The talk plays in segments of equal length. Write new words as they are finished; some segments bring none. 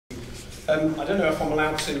I don't know if I'm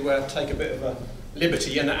allowed to take a bit of a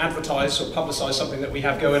liberty and advertise or publicise something that we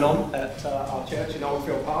have going on at our church in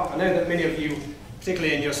Oldfield Park. I know that many of you,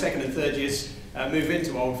 particularly in your second and third years, move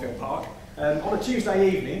into Oldfield Park. On a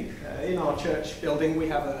Tuesday evening, in our church building, we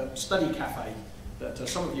have a study cafe that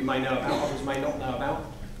some of you may know about, others may not know about.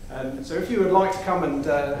 So if you would like to come and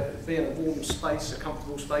be in a warm space, a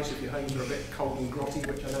comfortable space, if your homes are a bit cold and grotty,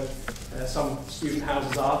 which I know some student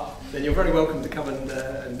houses are, then you're very welcome to come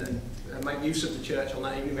and make use of the church on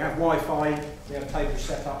that evening. We have Wi-Fi, we have tables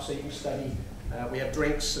set up so you can study. We have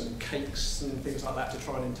drinks and cakes and things like that to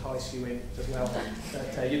try and entice you in as well.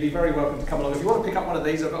 But you'd be very welcome to come along. If you want to pick up one of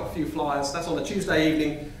these, I've got a few flyers. That's on a Tuesday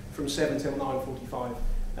evening from 7 till 9:45,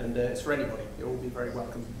 and it's for anybody. You'll all be very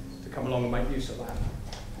welcome to come along and make use of that.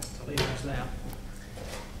 I'll leave those now.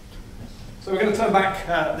 So we're going to turn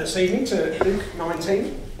back this evening to Luke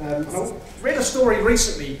 19. I read a story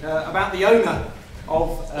recently about the owner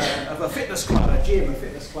of a fitness club, a gym, a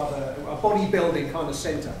fitness club, a bodybuilding kind of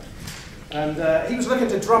centre. And he was looking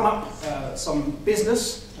to drum up some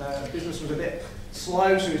business. Business was a bit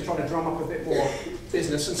slow, so he was trying to drum up a bit more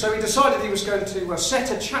business. And so he decided he was going to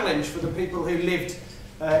set a challenge for the people who lived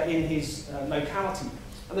in his locality.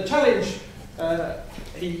 And the challenge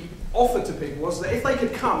he offered to people was that if they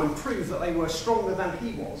could come and prove that they were stronger than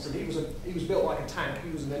he was, and he was built like a tank,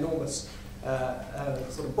 he was an enormous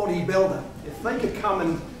sort of bodybuilder. If they could come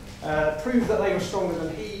and prove that they were stronger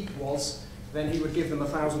than he was, then he would give them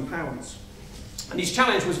 £1,000. And his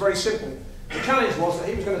challenge was very simple. The challenge was that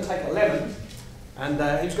he was going to take a lemon, and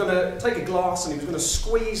he was going to take a glass, and he was going to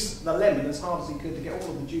squeeze the lemon as hard as he could to get all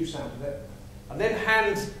of the juice out of it, and then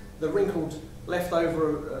hand the wrinkled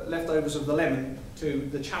leftovers of the lemon to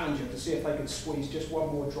the challenger to see if they could squeeze just one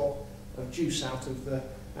more drop of juice out of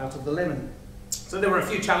the lemon. So there were a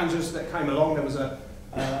few challengers that came along. There was a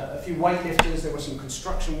few weightlifters, there were some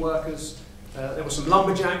construction workers, there were some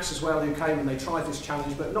lumberjacks as well who came and they tried this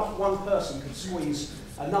challenge, but not one person could squeeze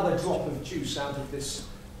another drop of juice out of this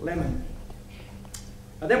lemon.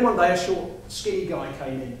 And then one day a short, skinny guy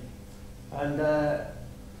came in, and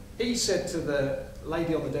he said to the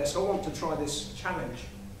lady on the desk, "I want to try this challenge."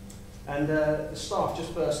 And the staff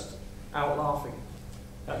just burst out laughing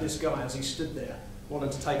at this guy as he stood there,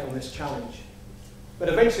 wanted to take on this challenge. But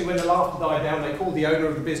eventually, when the laughter died down, they called the owner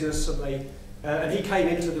of the business, and he came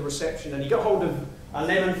into the reception, and he got hold of a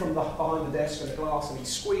lemon from behind the desk and a glass, and he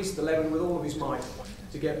squeezed the lemon with all of his might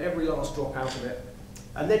to get every last drop out of it.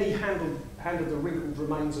 And then he handed the wrinkled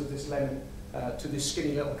remains of this lemon to this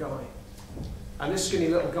skinny little guy. And this skinny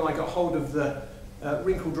little guy got hold of the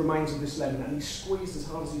wrinkled remains of this lemon, and he squeezed as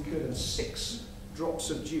hard as he could, and 6 drops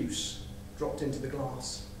of juice dropped into the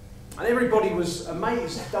glass. And everybody was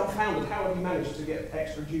amazed, dumbfounded, how had he managed to get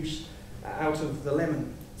extra juice out of the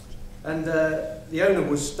lemon? And the owner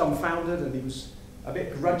was dumbfounded, and he was a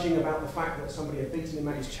bit grudging about the fact that somebody had beaten him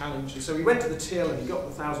at his challenge. And so he went to the till and he got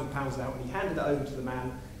the £1,000 out, and he handed it over to the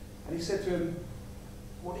man, and he said to him,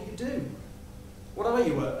 "What do you do? What are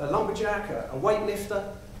you, a lumberjack, a weightlifter,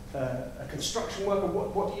 a construction worker?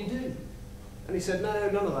 What do you do?" And he said, "No,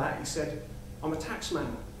 none of that." He said, "I'm a taxman.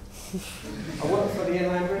 I work for the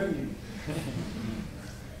Inland Revenue."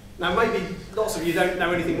 Now, maybe lots of you don't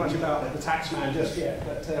know anything much about the taxman just yet,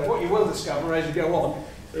 but what you will discover as you go on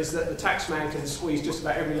is that the taxman can squeeze just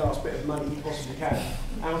about every last bit of money he possibly can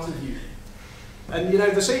out of you. And you know,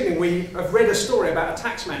 this evening we have read a story about a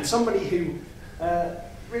taxman, somebody who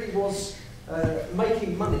really was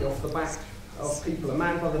making money off the back of people, a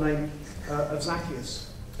man by the name of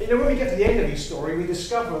Zacchaeus. You know, when we get to the end of his story, we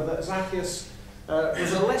discover that Zacchaeus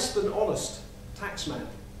was a less than honest taxman.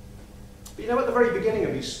 But you know, at the very beginning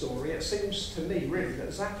of his story, it seems to me really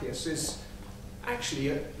that Zacchaeus is actually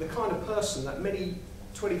the kind of person that many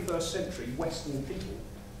 21st century Western people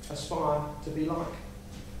aspire to be like.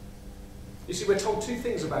 You see, we're told 2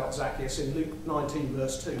 things about Zacchaeus in Luke 19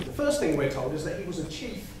 verse 2. The first thing we're told is that he was a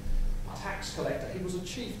chief tax collector. He was a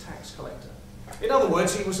chief tax collector. In other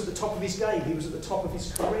words, he was at the top of his game. He was at the top of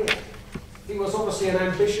his career. He was obviously an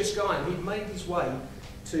ambitious guy, and he'd made his way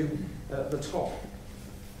to the top.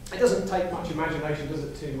 It doesn't take much imagination, does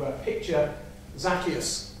it, to picture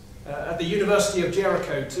Zacchaeus at the University of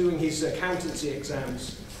Jericho doing his accountancy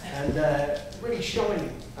exams and really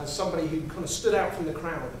shining as somebody who kind of stood out from the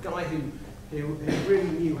crowd, a guy who really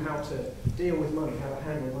knew how to deal with money, how to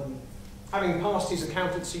handle money. Having passed his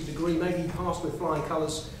accountancy degree, maybe he passed with flying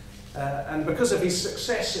colours, and because of his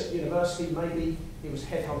success at university, maybe he was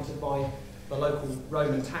headhunted by the local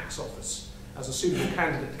Roman tax office as a suitable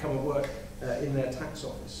candidate to come and work in their tax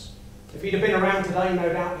office. If he'd have been around today,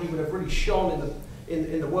 no doubt he would have really shone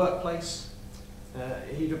in the workplace.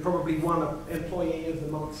 He'd have probably won an Employee of the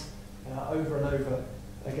Month over and over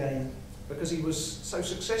again because he was so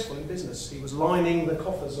successful in business. He was lining the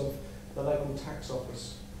coffers of the local tax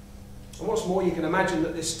office. And what's more, you can imagine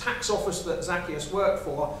that this tax office that Zacchaeus worked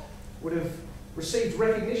for would have received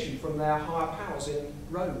recognition from their higher powers in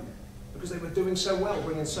Rome because they were doing so well,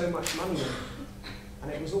 bringing so much money in.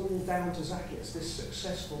 And it was all down to Zacchaeus, this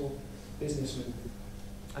successful businessman.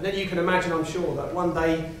 And then you can imagine, I'm sure, that one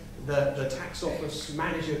day the tax office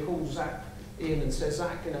manager calls Zach in and says,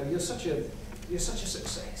 Zach, you know, you're such a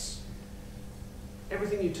success.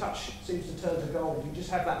 Everything you touch seems to turn to gold. You just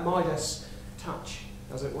have that Midas touch,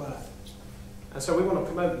 as it were. And so we want to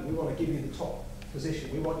promote you. We want to give you the top position.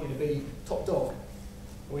 We want you to be top dog.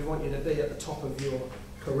 And we want you to be at the top of your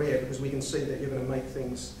career because we can see that you're going to make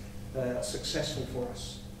things successful for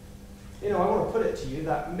us. You know, I want to put it to you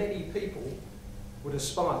that many people would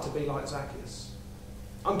aspire to be like Zacchaeus.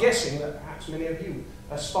 I'm guessing that perhaps many of you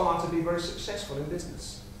aspire to be very successful in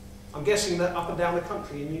business. I'm guessing that up and down the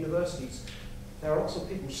country in universities, there are lots of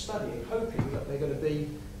people studying, hoping that they're going to be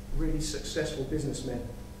really successful businessmen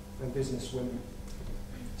and businesswomen.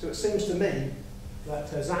 So it seems to me that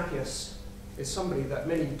Zacchaeus is somebody that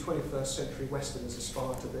many 21st century Westerners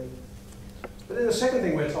aspire to be. But then the second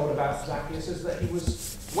thing we're told about Zacchaeus is that he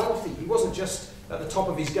was wealthy. He wasn't just at the top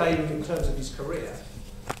of his game in terms of his career,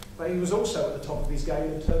 but he was also at the top of his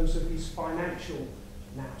game in terms of his financial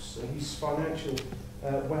nous and his financial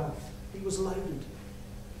wealth. He was loaded.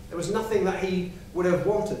 There was nothing that he would have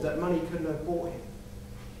wanted that money couldn't have bought him.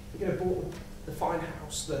 He could have bought the fine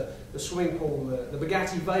house, the swimming pool, the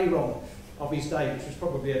Bugatti Veyron of his day, which was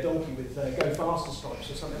probably a donkey with go faster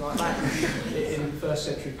stripes or something like that in first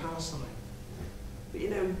century Palestine. But you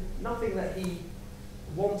know, nothing that he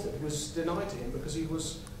wanted was denied to him because he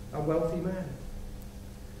was a wealthy man.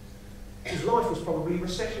 His life was probably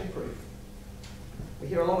recession-proof. We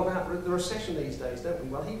hear a lot about the recession these days, don't we?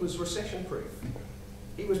 Well, he was recession-proof.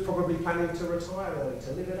 He was probably planning to retire early,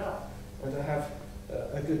 to live it up, and to have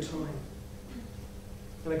a good time.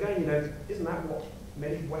 And again, you know, isn't that what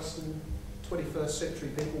many Western 21st century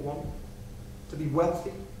people want? To be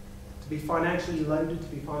wealthy, to be financially loaded, to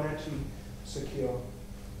be financially secure.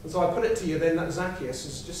 And so I put it to you then that Zacchaeus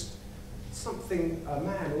is just something a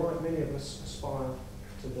man like many of us aspire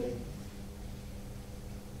to be.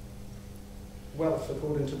 Wealth,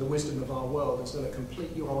 according to the wisdom of our world, is going to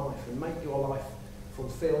complete your life and make your life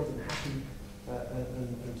fulfilled and happy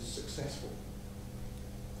and successful.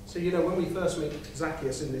 So, you know, when we first meet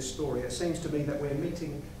Zacchaeus in this story, it seems to me that we're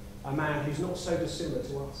meeting a man who's not so dissimilar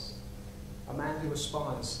to us, a man who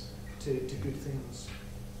aspires to good things.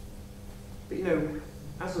 But, you know,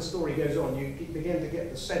 as the story goes on, you begin to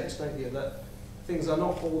get the sense, don't you, that things are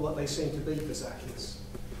not all that they seem to be for Zacchaeus.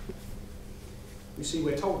 You see,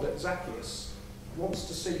 we're told that Zacchaeus wants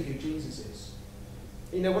to see who Jesus is.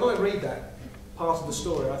 You know, when I read that part of the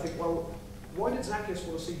story, I think, well, why did Zacchaeus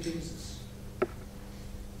want to see Jesus?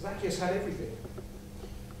 Zacchaeus had everything.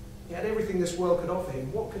 He had everything this world could offer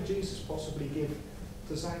him. What could Jesus possibly give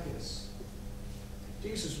to Zacchaeus?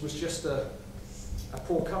 Jesus was just a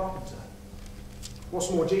poor carpenter. What's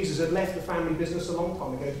more, Jesus had left the family business a long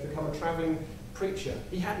time ago to become a travelling preacher.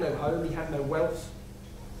 He had no home, he had no wealth,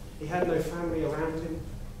 he had no family around him.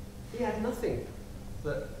 He had nothing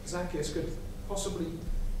that Zacchaeus could possibly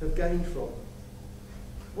have gained from.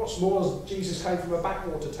 What's more, Jesus came from a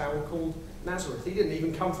backwater town called Nazareth. He didn't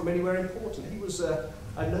even come from anywhere important. He was a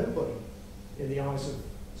nobody in the eyes of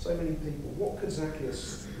so many people. What could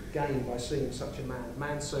Zacchaeus gain by seeing such a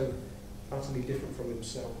man so utterly different from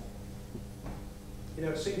himself? You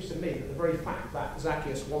know, it seems to me that the very fact that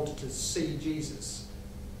Zacchaeus wanted to see Jesus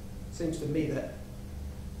seems to me that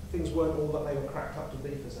things weren't all that they were cracked up to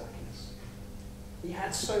be for Zacchaeus. He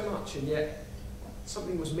had so much, and yet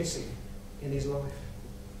something was missing in his life.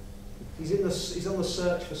 He's on the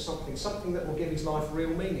search for something that will give his life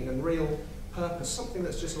real meaning and real purpose, something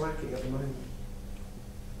that's just lacking at the moment.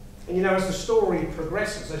 And you know, as the story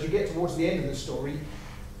progresses, as you get towards the end of the story,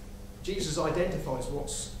 Jesus identifies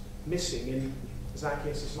what's missing in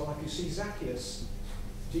Zacchaeus' life. You see, Zacchaeus,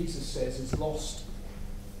 Jesus says, is lost.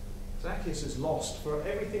 Zacchaeus is lost for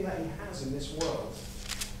everything that he has in this world.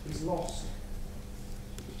 He's lost.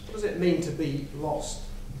 What does it mean to be lost?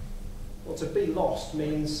 Well, to be lost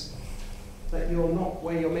means that you're not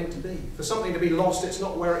where you're meant to be. For something to be lost, it's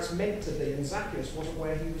not where it's meant to be. And Zacchaeus wasn't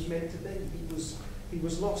where he was meant to be. He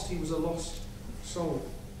was lost. He was a lost soul.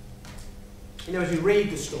 You know, as you read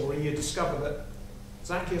the story, you discover that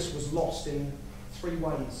Zacchaeus was lost in 3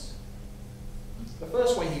 ways. The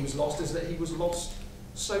first way he was lost is that he was lost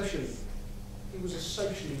socially. He was a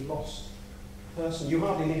socially lost person. You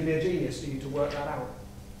hardly need to be a genius, do you, to work that out.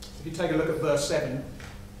 If you take a look at verse 7,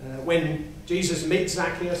 When Jesus meets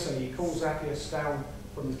Zacchaeus and he calls Zacchaeus down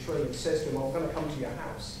from the tree and says to him, I'm going to come to your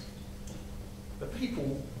house, the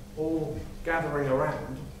people all gathering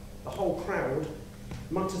around, the whole crowd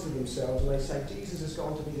mutter to themselves and they say, Jesus has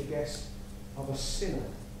gone to be the guest of a sinner.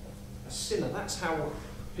 A sinner. That's how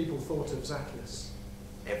people thought of Zacchaeus.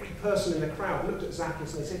 Every person in the crowd looked at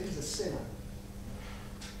Zacchaeus and they said, he's a sinner.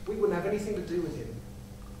 We wouldn't have anything to do with him.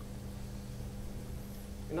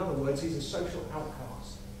 In other words, he's a social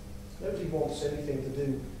outcast. Nobody wants anything to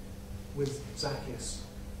do with Zacchaeus.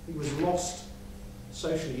 He was lost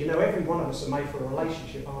socially. You know, every one of us are made for a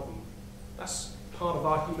relationship, aren't we? That's part of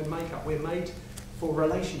our human makeup. We're made for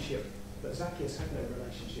relationship. But Zacchaeus had no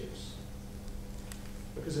relationships.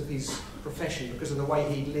 Because of his profession, because of the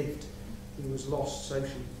way he lived, he was lost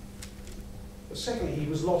socially. But secondly, he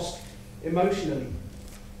was lost emotionally.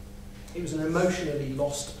 He was an emotionally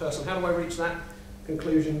lost person. How do I reach that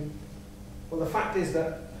conclusion? Well, the fact is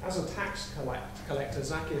that as a tax collector,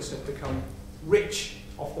 Zacchaeus had become rich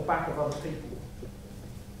off the back of other people.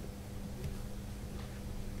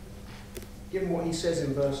 Given what he says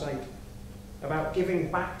in verse 8 about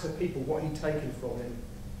giving back to people what he'd taken from him,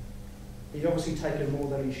 he'd obviously taken more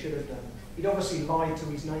than he should have done. He'd obviously lied to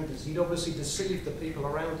his neighbours. He'd obviously deceived the people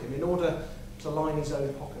around him in order to line his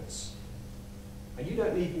own pockets. And you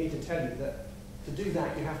don't need me to tell you that to do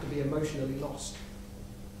that you have to be emotionally lost.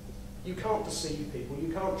 You can't deceive people.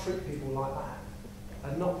 You can't treat people like that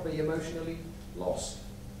and not be emotionally lost.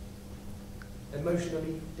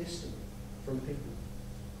 Emotionally distant from people.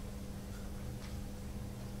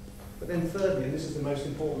 But then thirdly, and this is the most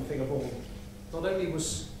important thing of all, not only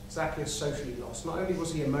was Zacchaeus socially lost, not only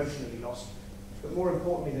was he emotionally lost, but more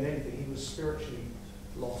importantly than anything, he was spiritually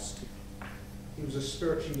lost. He was a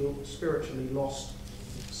spiritually lost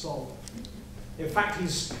soul. In fact,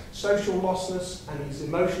 his social lostness and his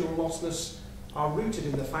emotional lostness are rooted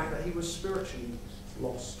in the fact that he was spiritually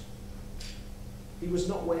lost. He was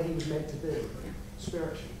not where he was meant to be,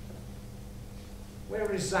 spiritually.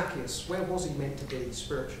 Where is Zacchaeus? Where was he meant to be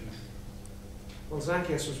spiritually? Well,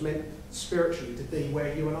 Zacchaeus was meant spiritually to be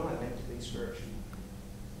where you and I are meant to be spiritually.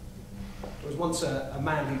 There was once a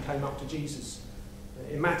man who came up to Jesus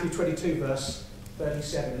in Matthew 22, verse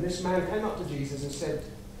 37. And this man came up to Jesus and said,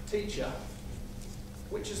 Teacher,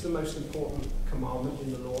 which is the most important commandment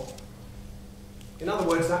in the law? In other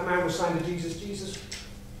words, that man was saying to Jesus, Jesus,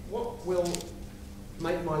 what will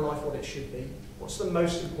make my life what it should be? What's the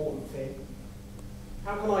most important thing?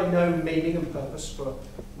 How can I know meaning and purpose for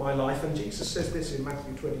my life? And Jesus says this in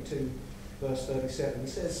Matthew 22, verse 37. He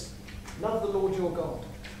says, love the Lord your God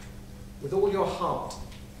with all your heart,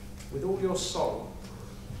 with all your soul,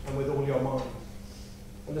 and with all your mind.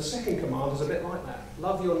 And the second command is a bit like that.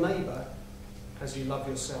 Love your neighbour as you love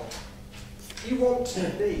yourself. If you want to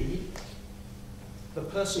be the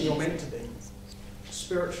person you're meant to be,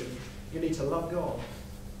 spiritually, you need to love God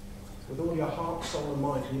with all your heart, soul and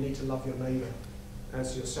mind. You need to love your neighbour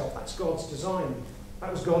as yourself. That's God's design.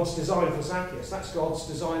 That was God's design for Zacchaeus. That's God's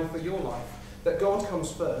design for your life. That God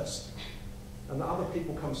comes first and that other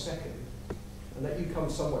people come second and that you come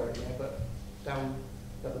somewhere in there but down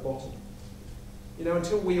at the bottom. You know,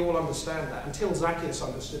 until we all understand that, until Zacchaeus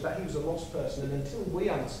understood that he was a lost person, and until we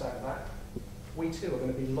understand that, we too are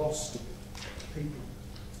going to be lost people.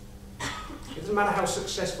 It doesn't matter how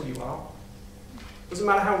successful you are. It doesn't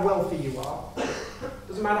matter how wealthy you are. It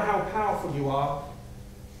doesn't matter how powerful you are.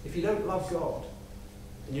 If you don't love God,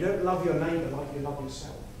 and you don't love your neighbour like you love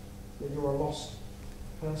yourself, then you're a lost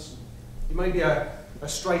person. You may be a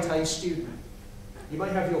straight-A student. You may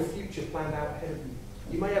have your future planned out ahead of you.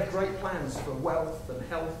 You may have great plans for wealth and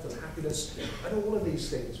health and happiness and all of these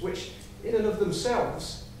things, which in and of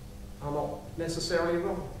themselves are not necessarily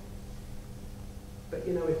wrong. But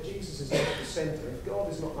you know, if Jesus is not at the centre, if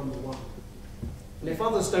God is not number one, and if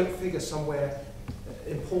others don't figure somewhere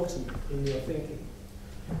important in your thinking,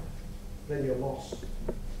 then you're lost.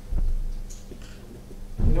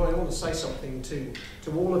 You know, I want to say something to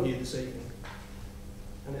all of you this evening,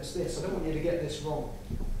 and it's this. I don't want you to get this wrong.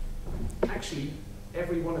 Actually,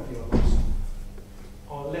 every one of you are lost,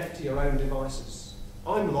 are left to your own devices.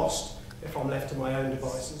 I'm lost if I'm left to my own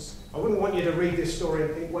devices. I wouldn't want you to read this story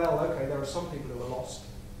and think, well, okay, there are some people who are lost.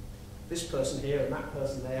 This person here and that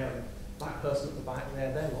person there and that person at the back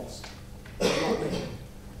there, they're lost. Not me.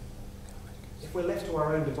 If we're left to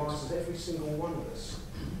our own devices, every single one of us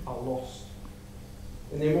are lost.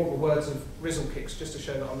 In the immortal words of Rizzle-Kicks, just to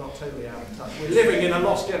show that I'm not totally out of touch, we're living in a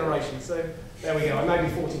lost generation. So there we go. I may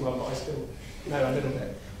be 41, but I still know a little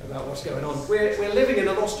bit about what's going on. We're living in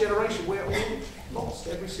a lost generation. We're all lost,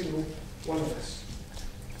 every single one of us.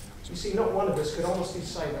 You see, not one of us could honestly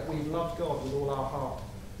say that we've loved God with all our heart,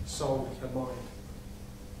 soul and mind.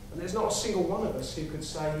 And there's not a single one of us who could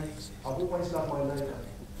say, I've always loved my neighbour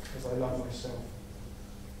as I love myself.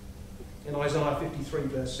 In Isaiah 53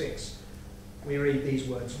 verse 6, we read these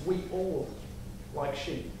words, we all, like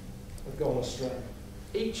sheep, have gone astray.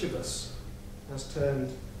 Each of us has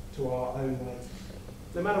turned to our own way.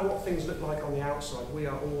 No matter what things look like on the outside, we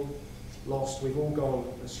are all lost. We've all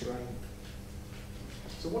gone astray.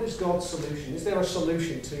 So what is God's solution? Is there a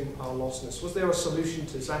solution to our lostness? Was there a solution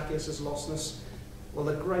to Zacchaeus' lostness? Well,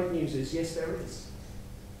 the great news is, yes, there is.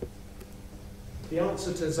 The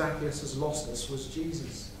answer to Zacchaeus' lostness was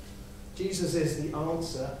Jesus. Jesus is the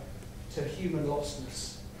answer to human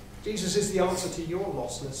lostness. Jesus is the answer to your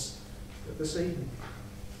lostness this evening.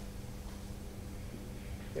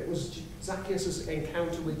 It was Zacchaeus'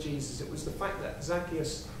 encounter with Jesus. It was the fact that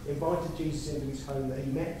Zacchaeus invited Jesus into his home, that he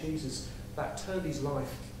met Jesus, that turned his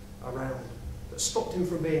life around, that stopped him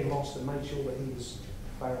from being lost and made sure that he was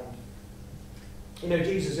found. You know,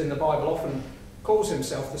 Jesus in the Bible often calls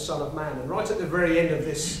himself the Son of Man. And right at the very end of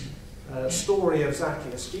this story of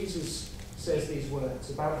Zacchaeus, Jesus says these words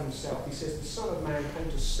about himself. He says, the Son of Man came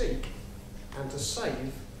to seek and to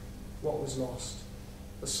save what was lost.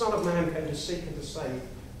 The Son of Man came to seek and to save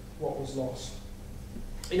what was lost.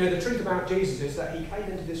 You know, the truth about Jesus is that he came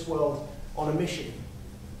into this world on a mission.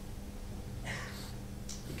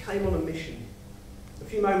 He came on a mission. A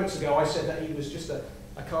few moments ago I said that he was just a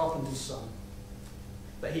carpenter's son,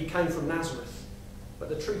 that he came from Nazareth. But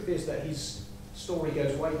the truth is that his story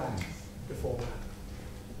goes way back before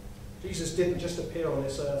that. Jesus didn't just appear on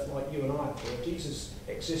this earth like you and I appear. Jesus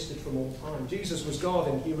existed from all time. Jesus was God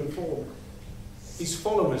in human form. His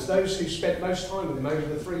followers, those who spent most time with him over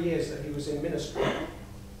the 3 years that he was in ministry,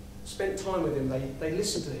 spent time with him. They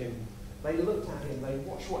listened to him. They looked at him. They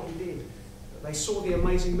watched what he did. They saw the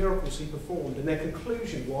amazing miracles he performed. And their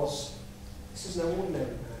conclusion was, this is no ordinary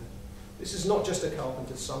man. This is not just a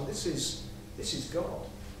carpenter's son. This is God.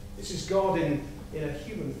 This is God in a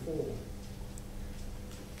human form.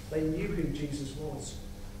 They knew who Jesus was.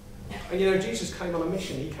 And you know, Jesus came on a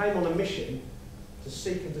mission. He came on a mission to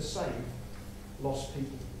seek and to save lost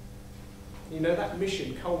people. You know, that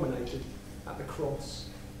mission culminated at the cross.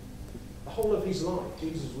 The whole of his life,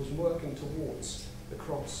 Jesus was working towards the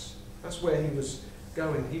cross. That's where he was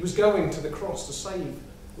going. He was going to the cross to save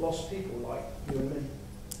lost people like you and me.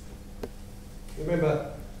 You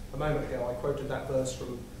remember a moment ago I quoted that verse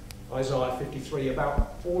from Isaiah 53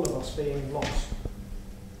 about all of us being lost.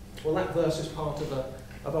 Well, that verse is part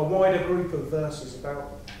of a wider group of verses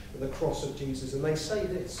about the cross of Jesus, and they say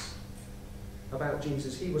this about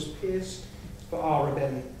Jesus. He was pierced for our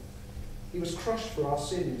rebellion. He was crushed for our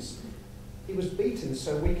sins. He was beaten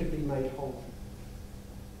so we could be made whole.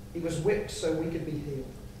 He was whipped so we could be healed.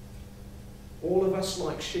 All of us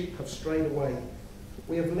like sheep have strayed away.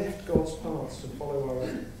 We have left God's paths to follow our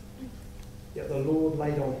own. Yet the Lord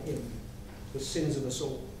laid on him the sins of us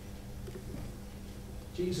all.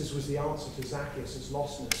 Jesus was the answer to Zacchaeus'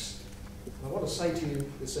 lostness. And I want to say to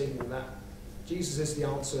you this evening that Jesus is the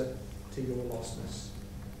answer to your lostness.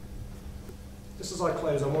 Just as I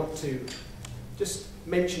close, I want to just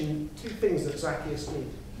mention two things that Zacchaeus did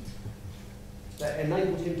that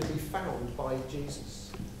enabled him to be found by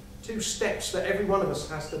Jesus. Two steps that every one of us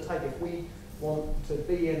has to take if we want to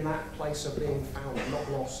be in that place of being found and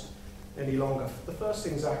not lost any longer. The first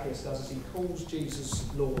thing Zacchaeus does is he calls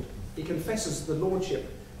Jesus Lord. He confesses the lordship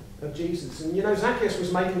of Jesus. And you know, Zacchaeus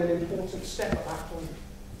was making an important step at that point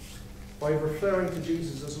by referring to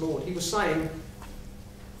Jesus as Lord. He was saying,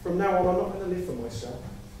 from now on, I'm not going to live for myself.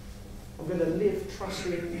 I'm going to live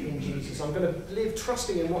trusting in Jesus. I'm going to live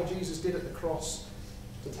trusting in what Jesus did at the cross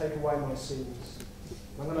to take away my sins.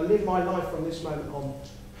 I'm going to live my life from this moment on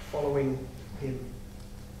following him.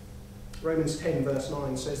 Romans 10 verse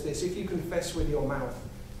 9 says this, if you confess with your mouth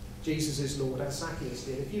Jesus is Lord, as Zacchaeus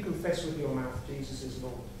did, if you confess with your mouth Jesus is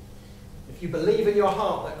Lord, if you believe in your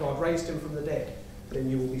heart that God raised him from the dead, then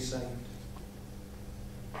you will be saved.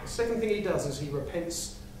 The second thing he does is he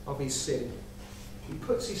repents of his sin. He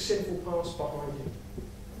puts his sinful past behind him.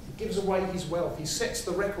 He gives away his wealth. He sets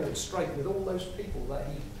the record straight with all those people that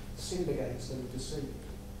he sinned against and deceived.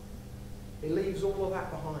 He leaves all of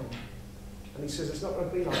that behind. And he says, it's not going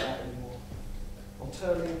to be like that anymore. I'm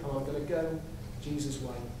turning and I'm going to go Jesus'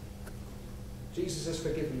 way. Jesus has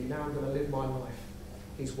forgiven me. Now I'm going to live my life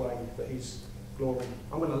his way for his glory.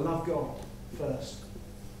 I'm going to love God first.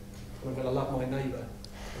 And I'm going to love my neighbour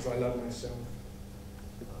as I love myself.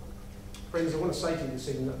 Friends, I want to say to you this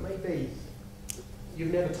evening that maybe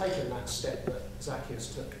you've never taken that step that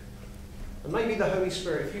Zacchaeus took. And maybe the Holy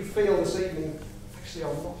Spirit, if you feel this evening, actually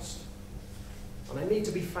I'm lost and I need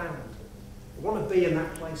to be found, I want to be in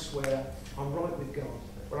that place where I'm right with God,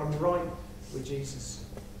 where I'm right with Jesus.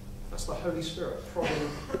 That's the Holy Spirit prodding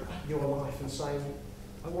your life and saying,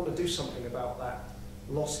 I want to do something about that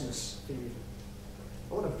lostness for you.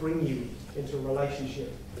 I want to bring you into a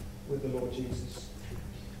relationship with the Lord Jesus.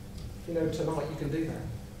 You know, tonight you can do that.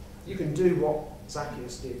 You can do what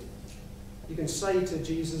Zacchaeus did. You can say to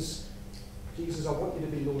Jesus, Jesus, I want you to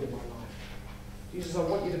be Lord of my life. Jesus, I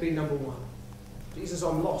want you to be number one. Jesus,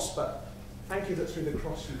 I'm lost, but thank you that through the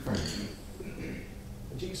cross you found me.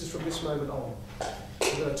 And Jesus, from this moment on,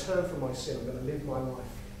 I'm going to turn from my sin. I'm going to live my life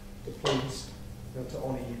to please and to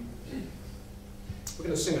honour you. We're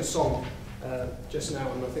going to sing a song just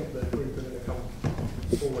now, and I think the group are going to come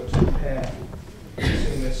forward to prepare to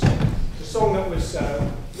sing this. It's a song that was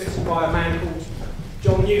written by a man called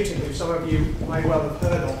John Newton, who some of you may well have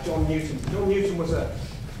heard of. John Newton. John Newton was a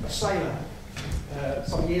sailor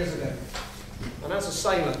some years ago, and as a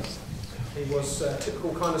sailor, he was a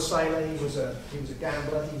typical kind of sailor. He was a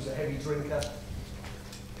gambler. He was a heavy drinker.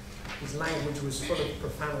 His language was full of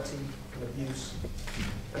profanity and abuse,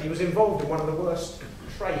 and he was involved in one of the worst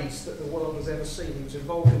trades that the world has ever seen. He was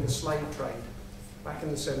involved in the slave trade back in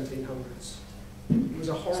the 1700s. He was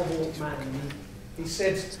a horrible man. He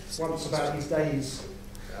said once about his days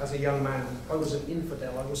as a young man, I was an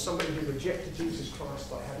infidel. I was somebody who rejected Jesus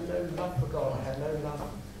Christ. I had no love for God. I had no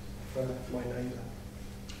love for my neighbour.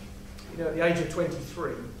 You know, at the age of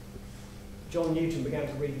 23, John Newton began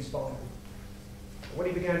to read his Bible. And when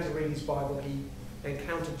he began to read his Bible, he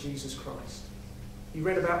encountered Jesus Christ. He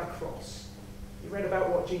read about the cross. He read about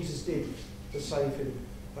what Jesus did to save him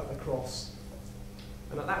at the cross.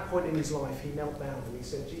 And at that point in his life, he knelt down and he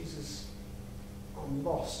said, Jesus, I'm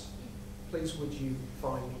lost. Please would you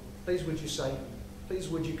find me? Please would you save me? Please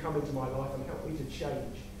would you come into my life and help me to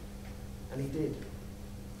change? And he did.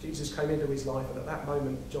 Jesus came into his life, and at that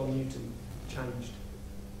moment, John Newton changed.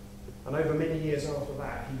 And over many years after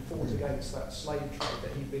that, he fought against that slave trade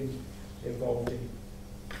that he'd been involved in.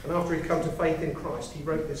 And after he'd come to faith in Christ, he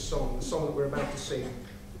wrote this song, the song that we're about to sing.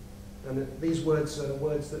 And these words are the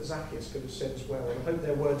words that Zacchaeus could have said as well. And I hope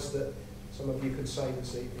they're words that some of you could say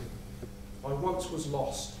this evening. I once was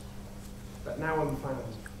lost, but now I'm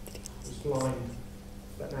found. Was blind,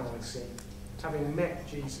 but now I see. Having met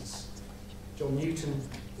Jesus, John Newton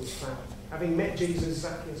was found. Having met Jesus,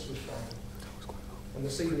 Zacchaeus was found. And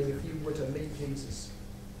this evening, if you were to meet Jesus,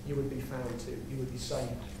 you would be found too. You would be saved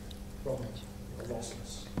from your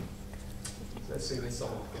lostness. Let's sing this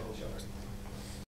song together, shall we?